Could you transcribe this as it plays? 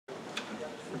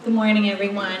Good morning,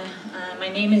 everyone. My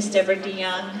name is Deborah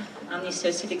DeYoung. I'm the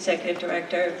Associate Executive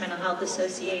Director of Mental Health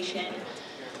Association,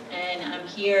 and I'm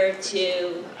here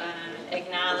to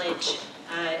acknowledge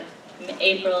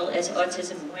April as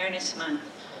Autism Awareness Month.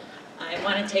 I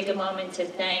want to take a moment to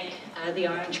thank the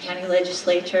Orange County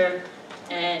Legislature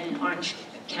and Orange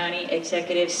County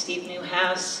Executive Steve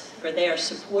Neuhaus for their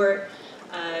support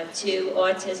to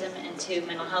autism and to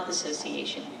Mental Health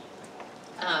Association.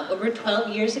 Over 12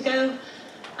 years ago,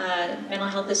 Mental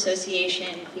Health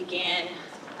Association began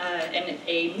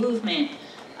a movement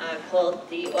called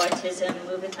the Autism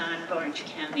Move-A-Thon for Orange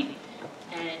County.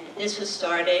 And this was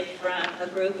started from a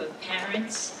group of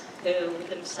parents who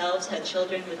themselves had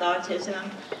children with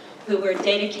autism, who were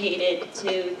dedicated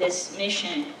to this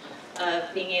mission of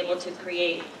being able to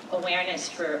create awareness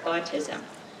for autism.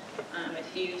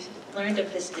 If you've learned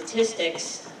of the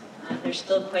statistics, they're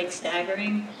still quite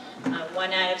staggering.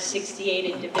 1 out of 68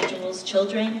 individuals'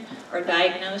 children are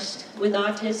diagnosed with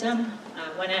autism.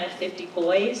 1 out of 50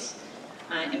 boys,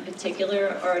 in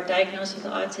particular, are diagnosed with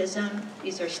autism.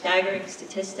 These are staggering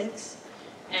statistics.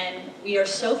 And we are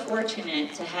so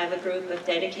fortunate to have a group of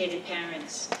dedicated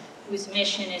parents whose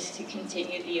mission is to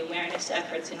continue the awareness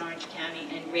efforts in Orange County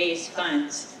and raise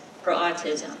funds for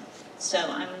autism. So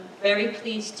I'm very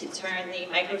pleased to turn the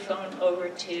microphone over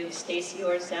to Stacy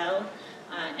Orzell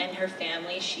and her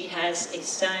family. She has a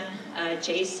son,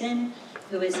 Jason,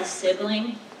 who is a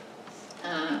sibling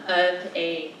of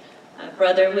a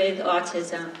brother with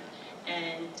autism,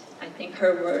 and I think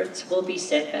her words will be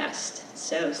said best.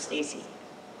 So, Stacy.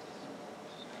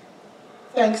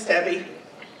 Thanks, Debbie.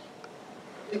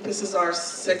 I think this is our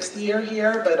 6th year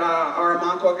here, but our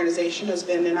AMOC organization has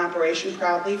been in operation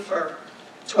proudly for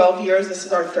 12 years. This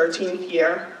is our 13th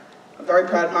year. I'm a very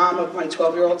proud mom of my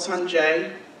 12-year-old son,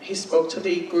 Jay. He spoke to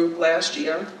the group last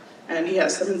year, and he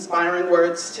has some inspiring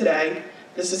words today.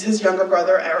 This is his younger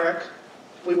brother, Eric.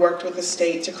 We worked with the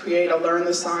state to create a Learn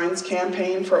the Signs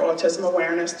campaign for autism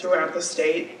awareness throughout the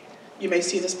state. You may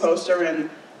see this poster in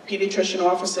pediatrician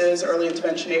offices, early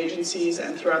intervention agencies,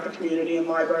 and throughout the community in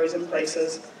libraries and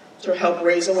places to help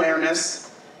raise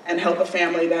awareness and help a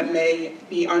family that may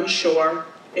be unsure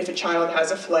if a child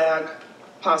has a flag,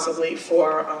 possibly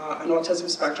for an autism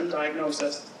spectrum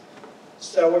diagnosis.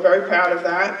 So we're very proud of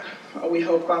that. We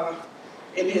hope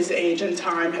in his age and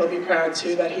time he'll be proud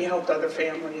too that he helped other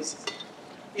families.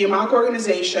 The AMOC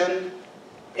organization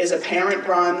is a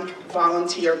parent-run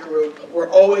volunteer group. We're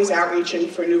always outreaching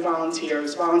for new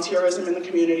volunteers. Volunteerism in the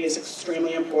community is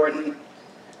extremely important.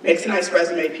 Makes a nice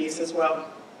resume piece as well.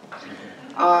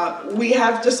 We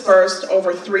have dispersed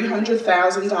over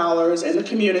 $300,000 in the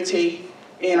community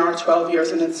in our 12 years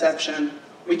in inception.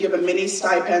 We give a mini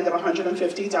stipend of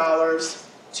 $150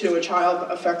 to a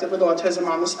child affected with autism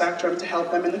on the spectrum to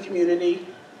help them in the community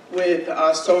with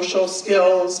social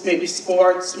skills, maybe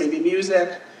sports, maybe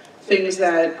music, things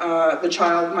that the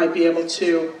child might be able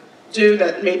to do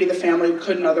that maybe the family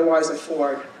couldn't otherwise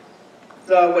afford.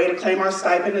 The way to claim our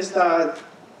stipend is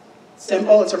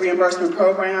simple. It's a reimbursement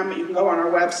program. You can go on our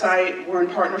website. We're in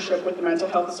partnership with the Mental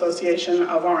Health Association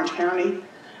of Orange County,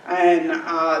 and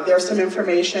there's some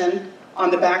information on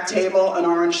the back table, an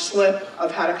orange slip of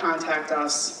how to contact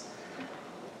us.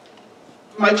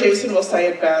 My Jason will say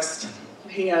it best.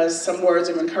 He has some words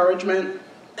of encouragement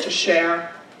to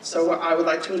share, so I would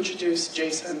like to introduce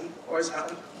Jason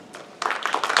Orzell.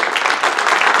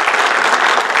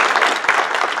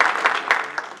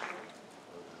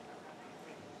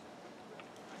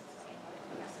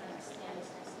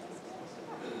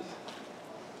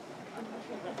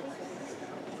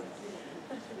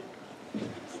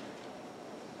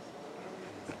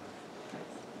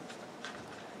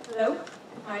 Hello.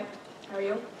 Hi. How are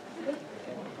you? Good.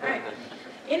 All right.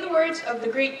 In the words of the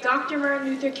great Dr. Martin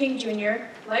Luther King Jr.,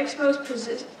 life's most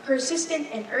persistent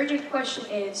and urgent question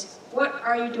is, what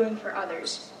are you doing for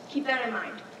others? Keep that in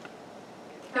mind.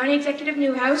 County Executive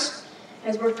Neuhaus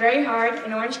has worked very hard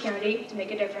in Orange County to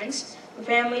make a difference for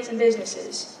families and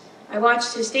businesses. I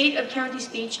watched his State of County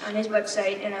speech on his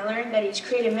website, and I learned that he's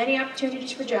created many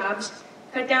opportunities for jobs,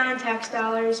 cut down on tax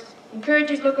dollars,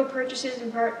 encourages local purchases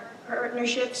and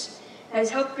partnerships, has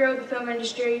helped grow the film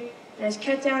industry, and has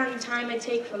cut down on the time it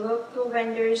takes for local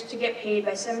vendors to get paid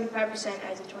by 75%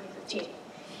 as of 2015.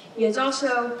 He has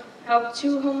also helped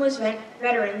 2 homeless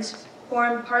veterans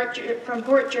from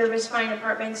Port Jervis find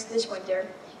apartments this winter.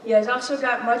 He has also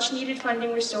got much needed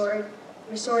funding restored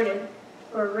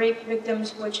for rape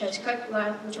victims, which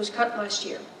was cut last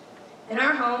year. In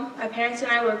our home, my parents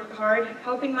and I work hard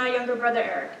helping my younger brother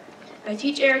Eric. I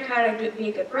teach Eric how to be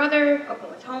a good brother, help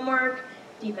him with homework,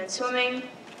 deep end swimming,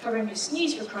 covering his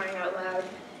sneeze for crying out loud,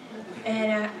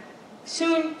 and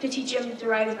soon to teach him to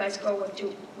ride his bicycle with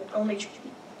only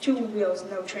two wheels,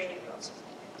 no training wheels.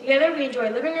 Together, we enjoy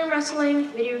living room wrestling,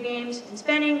 video games, and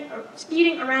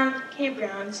speeding around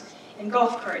campgrounds and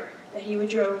golf cart that he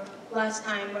drove last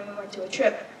time when we went to a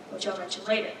trip, which I'll mention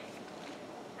later.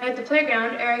 At the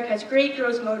playground, Eric has great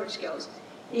gross motor skills.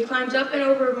 He climbs up and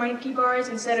over monkey bars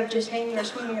instead of just hanging or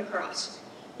swinging across.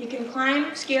 He can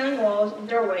climb scaling walls and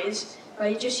doorways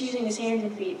by just using his hands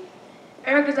and feet.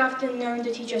 Eric is often known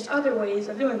to teach us other ways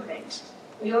of doing things.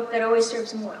 We hope that always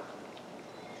serves him well.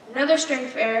 Another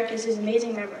strength for Eric is his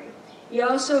amazing memory. He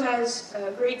also has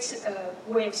a great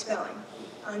way of spelling,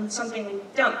 on something we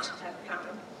don't have in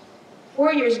common.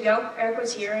 4 years ago, Eric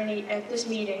was here at this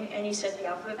meeting, and he said the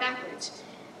alphabet backwards.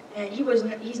 And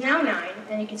he's now 9,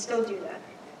 and he can still do that.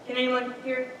 Can anyone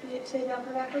here say the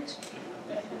alphabet backwards?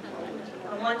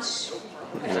 Once,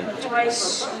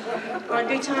 twice,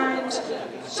 3 times.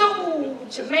 So,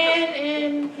 it's a man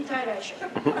in a tie-dye shirt.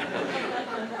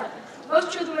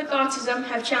 Most children with autism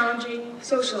have challenging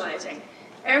socializing.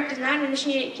 Eric does not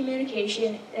initiate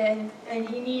communication, and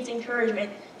he needs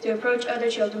encouragement to approach other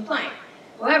children playing.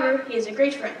 However, he is a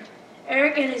great friend.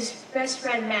 Eric and his best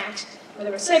friend Max are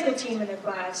the recycle team in their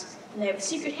class, and they have a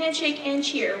secret handshake and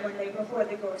cheer before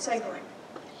they go recycling.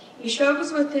 He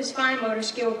struggles with his fine motor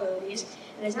skill abilities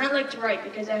and does not like to write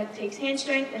because that takes hand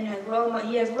strength and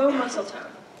he has low muscle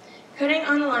tone. Cutting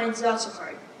on the lines is also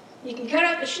hard. He can cut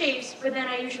out the shapes, but then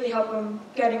I usually help him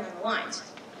cutting on the lines.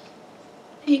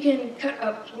 He can cut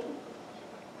up.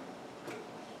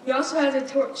 He also has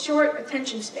a short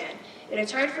attention span, and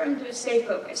it's hard for him to stay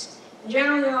focused. In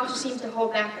general, he also seems to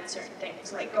hold back on certain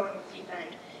things, like going with the deep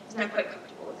end. He's not quite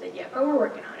comfortable with it yet, but we're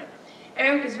working on it.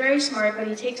 Eric is very smart, but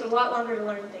he takes a lot longer to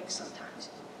learn things sometimes.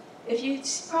 If you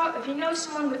know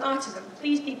someone with autism,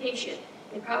 please be patient.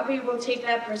 It probably will take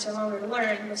that person longer to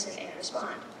learn, listen, and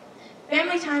respond.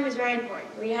 Family time is very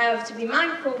important. We have to be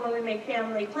mindful when we make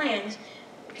family plans,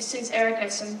 because since Eric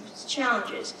has some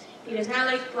challenges. He does not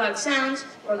like loud sounds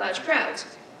or large crowds.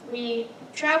 We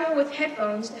travel with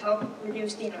headphones to help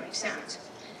reduce the annoying sounds.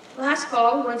 Last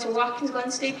fall, we went to Watkins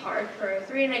Glen State Park for a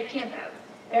 3-night campout.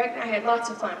 Eric and I had lots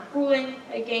of fun pooling,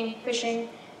 hiking, fishing,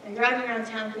 and driving around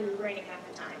town because it was raining half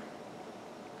the time.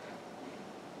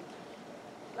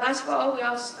 Last fall,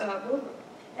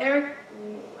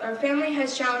 our family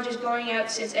has challenges going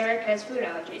out since Eric has food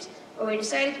allergies, but we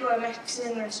decided to go to a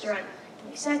Mexican restaurant.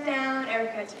 We sat down,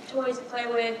 Eric had some toys to play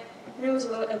with, and it was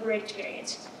a great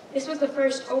experience. This was the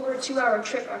first over 2-hour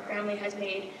trip our family has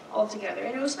made all together,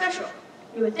 and it was special.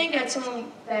 You would think that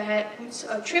someone that had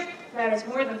a trip that is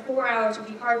more than 4 hours would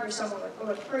be hard for someone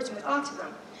or a person with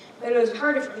autism, but it was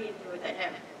harder for me to do it than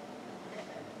him.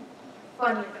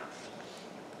 Fun enough.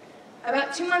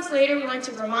 About 2 months later, we went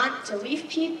to Vermont to leaf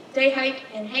peep, day hike,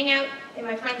 and hang out in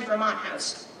my friend's Vermont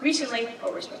house. Recently,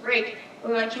 over spring break,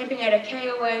 we went camping at a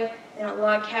KOA in a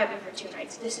log cabin for 2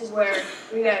 nights. This is where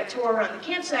we got a tour around the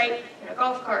campsite in a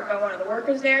golf cart by one of the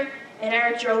workers there, and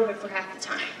Eric drove it for half the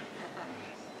time.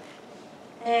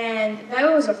 And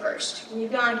that was a first.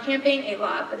 We've gone camping a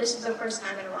lot, but this is the first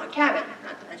time in a log cabin,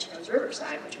 not to mention it was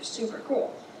Riverside, which was super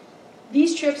cool.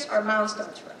 These trips are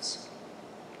milestones for us.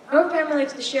 Our family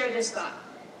likes to share this thought.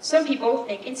 Some people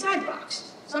think inside the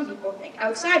box. Some people think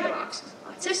outside the box.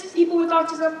 Autistic people with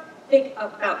autism think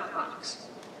about the box.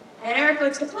 And Eric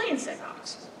likes to play inside the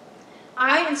box.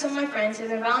 I and some of my friends have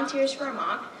been volunteers for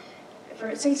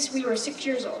AMOC since we were 6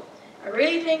 years old. I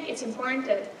really think it's important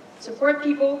to support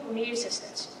people who need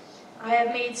assistance. I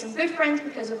have made some good friends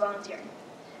because of volunteering.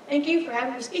 Thank you for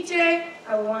having me speak today.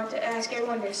 I want to ask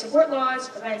everyone to support laws,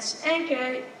 events,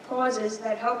 and causes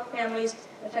that help families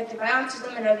affected by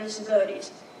autism and other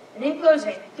disabilities. And in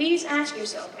closing, please ask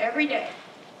yourself every day,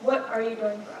 what are you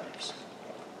doing for others?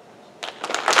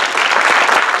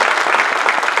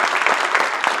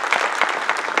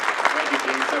 Thank you,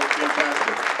 James. That was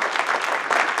fantastic.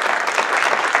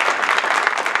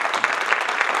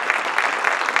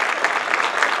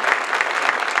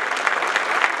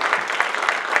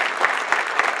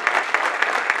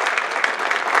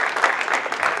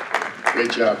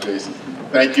 Great job, Jason.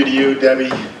 Thank you to you, Debbie,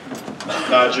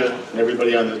 Nadja, and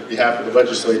everybody on behalf of the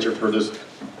legislature for this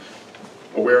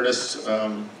awareness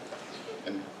and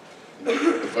the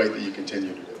fight that you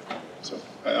continue to do. So,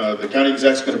 the county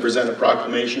exec's going to present a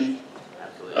proclamation.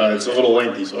 It's a little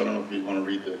lengthy, so I don't know if you want to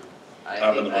read the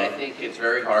top and the bottom. I think it's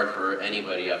very hard for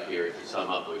anybody up here to sum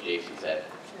up what Jason said.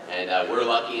 And we're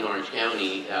lucky in Orange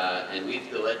County, and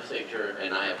the legislature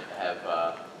and I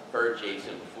have heard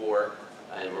Jason before,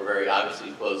 and we're very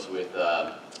obviously close with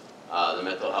the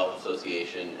Mental Health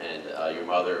Association, and your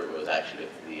mother was actually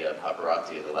the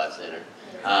paparazzi at the last dinner.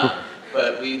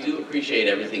 But we do appreciate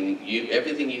everything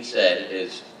you said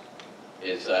is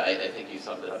I think you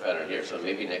summed it up better here. So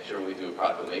maybe next year when we do a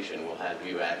proclamation, we'll have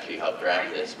you actually help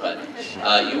draft this. But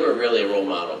you were really a role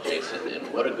model, Jason, and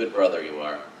what a good brother you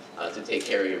are to take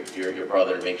care of your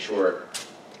brother and make sure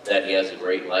that he has a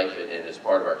great life and is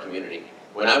part of our community.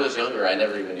 When I was younger, I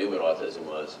never even knew what autism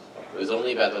was. It was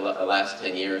only about the last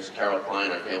 10 years. Carol Klein,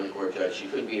 our family court judge, she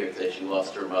couldn't be here today. She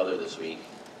lost her mother this week.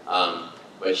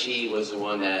 But she was the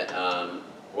one that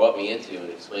brought me into and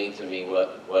explained to me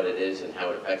what it is and how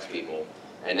it affects people.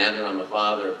 And now that I'm a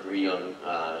father of 3 young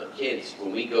kids,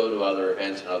 when we go to other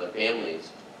events and other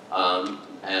families, and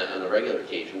on a regular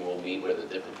occasion, we'll meet with a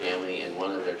different family, and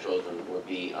one of their children will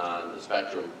be on the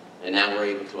spectrum. And now we're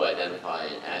able to identify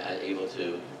and able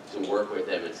to work with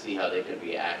them and see how they can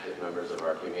be active members of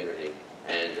our community.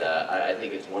 And I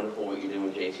think it's wonderful what you're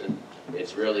doing, Jason.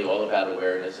 It's really all about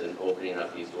awareness and opening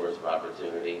up these doors of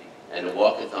opportunity. And the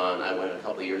Walk-A-Thon, I went a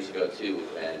couple of years ago too,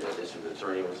 and the district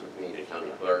attorney was with me, the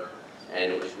county clerk,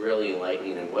 and it was really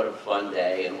enlightening, and what a fun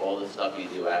day, and all the stuff you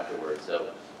do afterwards.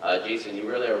 So, Jason, you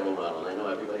really are a role model, and I know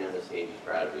everybody on this stage is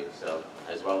proud of you, so,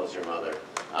 as well as your mother.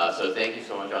 So thank you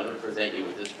so much. I'm going to present you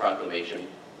with this proclamation,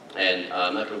 and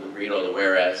I'm not going to read all the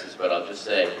whereases, but I'll just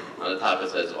say, on the top it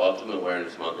says Autism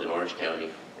Awareness Month in Orange County.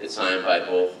 It's signed by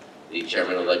both the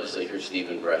Chairman of the Legislature, Steve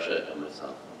Neuhaus, and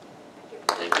myself.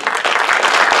 Thank you.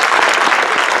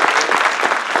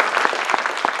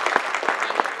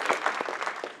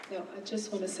 No, I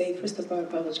just want to say, first of all, I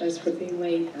apologize for being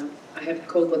late. I have a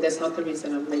cold, but that's not the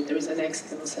reason I'm late. There is an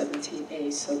accident on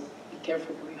 17A, so be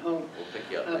careful going home. We'll pick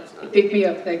you up next time. Pick me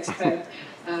up next time.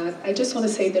 I just want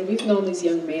to say that we've known this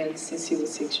young man since he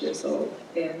was 6 years old,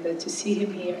 and to see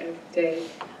him here every day,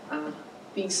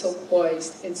 being so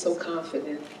poised and so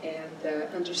confident,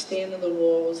 and understanding the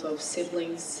roles of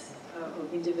siblings,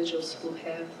 of individuals who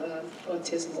have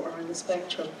autism or are on the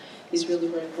spectrum is really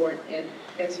very important. And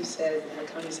as you said,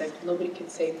 County Executive, nobody can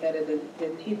say it better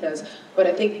than he does. But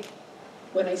I think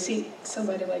when I see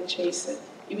somebody like Jason,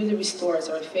 it really restores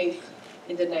our faith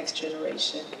in the next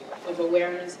generation of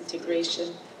awareness,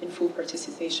 integration, and full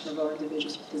participation of all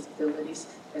individuals with disabilities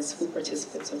as full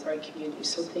participants of our community.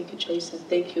 So thank you, Jason.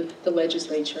 Thank you, the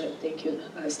legislature, and thank you,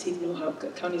 Steve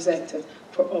Neuhaus, County Executive,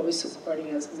 for always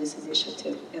supporting us in this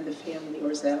initiative, and the family,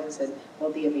 Orzells, and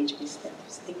all the MHB staff.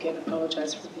 Thank you, and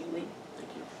apologize for being late. Thank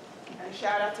you. And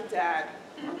shout out to Dad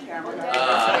on camera.